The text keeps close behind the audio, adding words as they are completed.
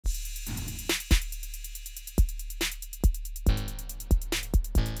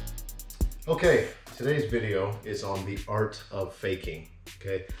Okay, today's video is on the art of faking.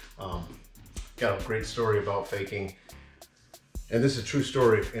 Okay, got a great story about faking, and this is a true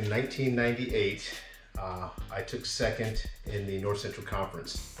story. In 1998, I took second in the North Central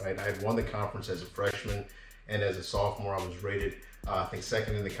Conference. Right, I had won the conference as a freshman, and as a sophomore, I was rated, I think,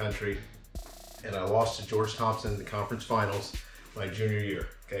 second in the country, and I lost to George Thompson in the conference finals my junior year.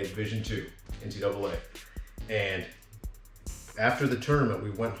 Okay, Division II, NCAA, and after the tournament, we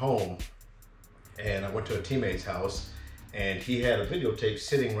went home. And I went to a teammate's house, and he had a videotape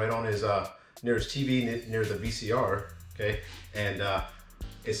sitting right on his near his TV, near the VCR. Okay, and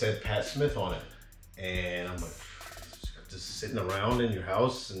it said Pat Smith on it, and I'm like, just sitting around in your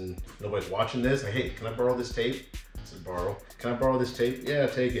house and nobody's watching this. Like, hey, can I borrow this tape? I said, borrow. Can I borrow this tape? Yeah,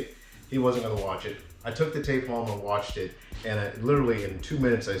 take it. He wasn't gonna watch it. I took the tape home and watched it, and literally in 2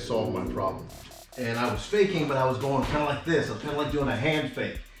 minutes I solved my problem. And I was faking, but I was going kind of like this. I was kind of like doing a hand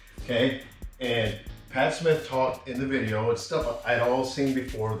fake. Okay. And Pat Smith taught in the video, it's stuff I'd all seen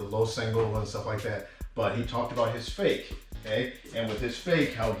before, the low single and stuff like that, but he talked about his fake, okay? And with his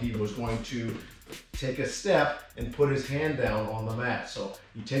fake, how he was going to take a step and put his hand down on the mat. So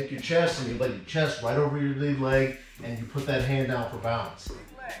you take your chest and you lay your chest right over your lead leg, and you put that hand down for balance. Leg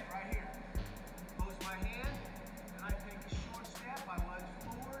right here. Close my hand, and I take a short step, I lunge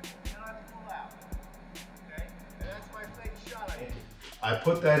forward, and I pull out. Okay? And that's my fake shot I hit. I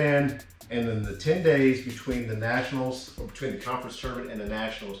put that in. And in the 10 days between the nationals, or between the conference tournament and the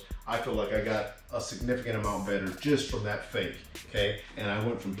nationals, I feel like I got a significant amount better just from that fake, okay? And I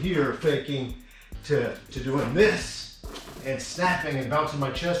went from here faking to doing this and snapping and bouncing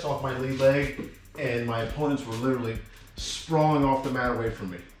my chest off my lead leg, and my opponents were literally sprawling off the mat away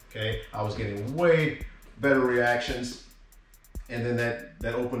from me, okay? I was getting way better reactions, and then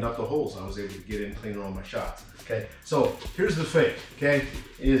that opened up the holes. I was able to get in cleaner on my shots, okay? So here's the fake, okay?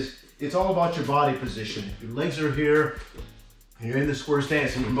 It's all about your body position. If your legs are here, and you're in the square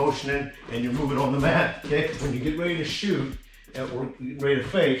stance, and you're motioning, and you're moving on the mat, okay? When you get ready to shoot, or ready to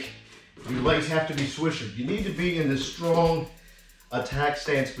fake, your legs have to be swished. You need to be in this strong attack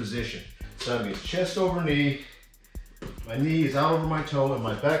stance position. So that means chest over knee, my knee is out over my toe, and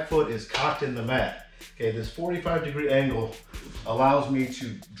my back foot is cocked in the mat. Okay, this 45-degree angle allows me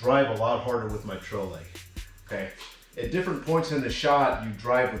to drive a lot harder with my trail leg, okay? At different points in the shot, you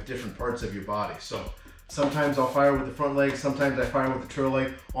drive with different parts of your body. So sometimes I'll fire with the front leg, sometimes I fire with the trail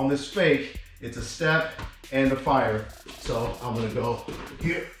leg. On this fake, it's a step and a fire. So I'm gonna go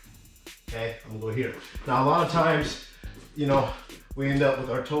here, okay? I'm gonna go here. Now, a lot of times, you know, we end up with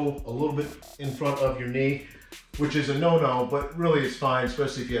our toe a little bit in front of your knee, which is a no-no, but really it's fine,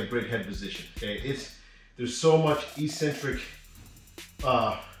 especially if you have great head position, okay? There's so much eccentric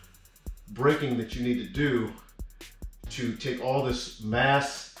braking that you need to do to take all this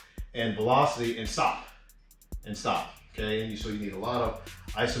mass and velocity and stop, okay? And so you need a lot of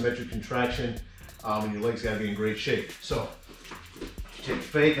isometric contraction, and your legs gotta be in great shape. So you take a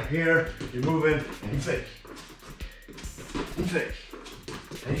fake up here, you're moving, and you fake, you fake,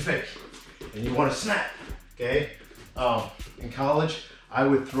 and you fake, and you wanna snap, okay? In college, I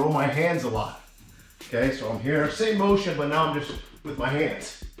would throw my hands a lot, okay? So I'm here, same motion, but now I'm just with my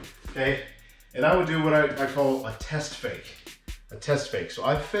hands, okay? And I would do what I call a test fake. A test fake. So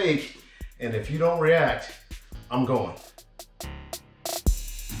I fake, and if you don't react, I'm going. I'm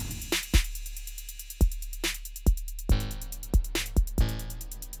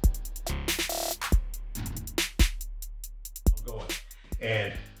going.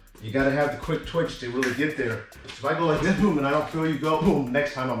 And you gotta have the quick twitch to really get there. So if I go like this, boom, and I don't feel you go, boom,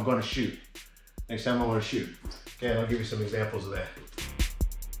 next time I'm gonna shoot. Next time I'm gonna shoot. Okay, and I'll give you some examples of that.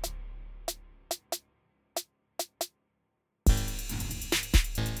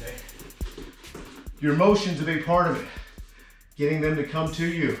 Your emotion's a big part of it. Getting them to come to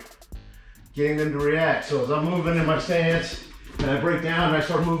you. Getting them to react. So as I'm moving in my stance, and I break down, and I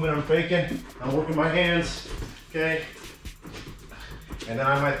start moving, I'm faking, I'm working my hands, okay? And then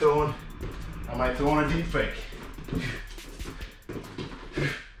I might throw in a deep fake.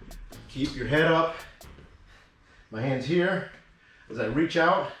 Keep your head up. My hand's here. As I reach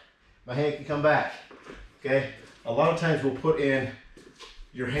out, my hand can come back, okay? A lot of times we'll put in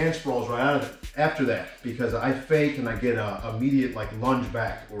your hand sprawls right out of it after that, because I fake and I get a immediate like lunge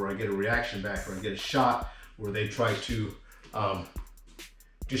back, or I get a reaction back, or I get a shot where they try to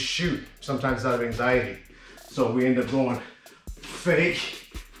just shoot, sometimes out of anxiety. So we end up going fake,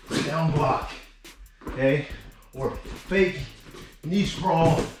 down block, okay? Or fake knee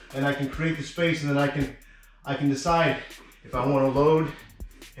sprawl, and I can create the space, and then I can decide if I want to load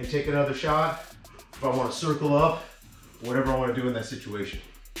and take another shot, if I want to circle up, whatever I want to do in that situation.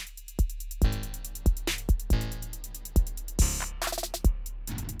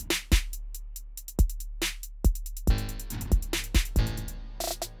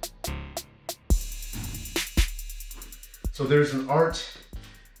 So there's an art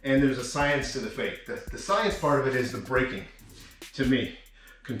and there's a science to the fake. The science part of it is the breaking, to me.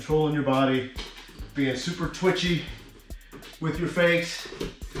 Controlling your body, being super twitchy with your fakes,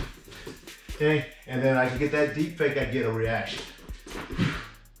 okay? And then I can get that deep fake, I get a reaction,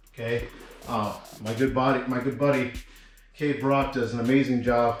 okay? My good buddy, Cade Brock, does an amazing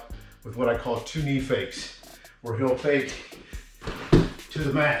job with what I call 2 knee fakes, where he'll fake to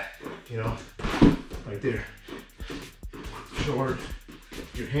the mat, you know, right there. Short.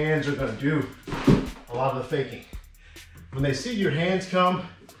 Your hands are gonna do a lot of the faking. When they see your hands come,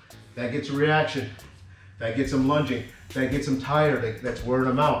 that gets a reaction. That gets them lunging. That gets them tired. That's wearing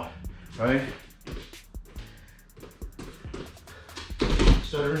them out, right?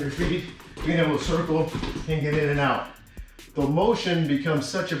 Stuttering your feet, being able to circle and get in and out. The motion becomes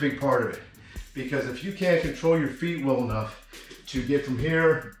such a big part of it, because if you can't control your feet well enough to get from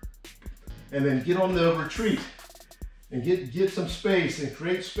here and then get on the retreat and get some space and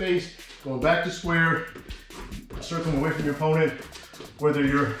create space, going back to square, circling away from your opponent, whether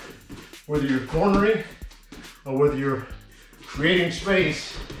you're cornering or whether you're creating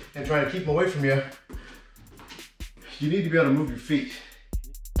space and trying to keep them away from you, you need to be able to move your feet.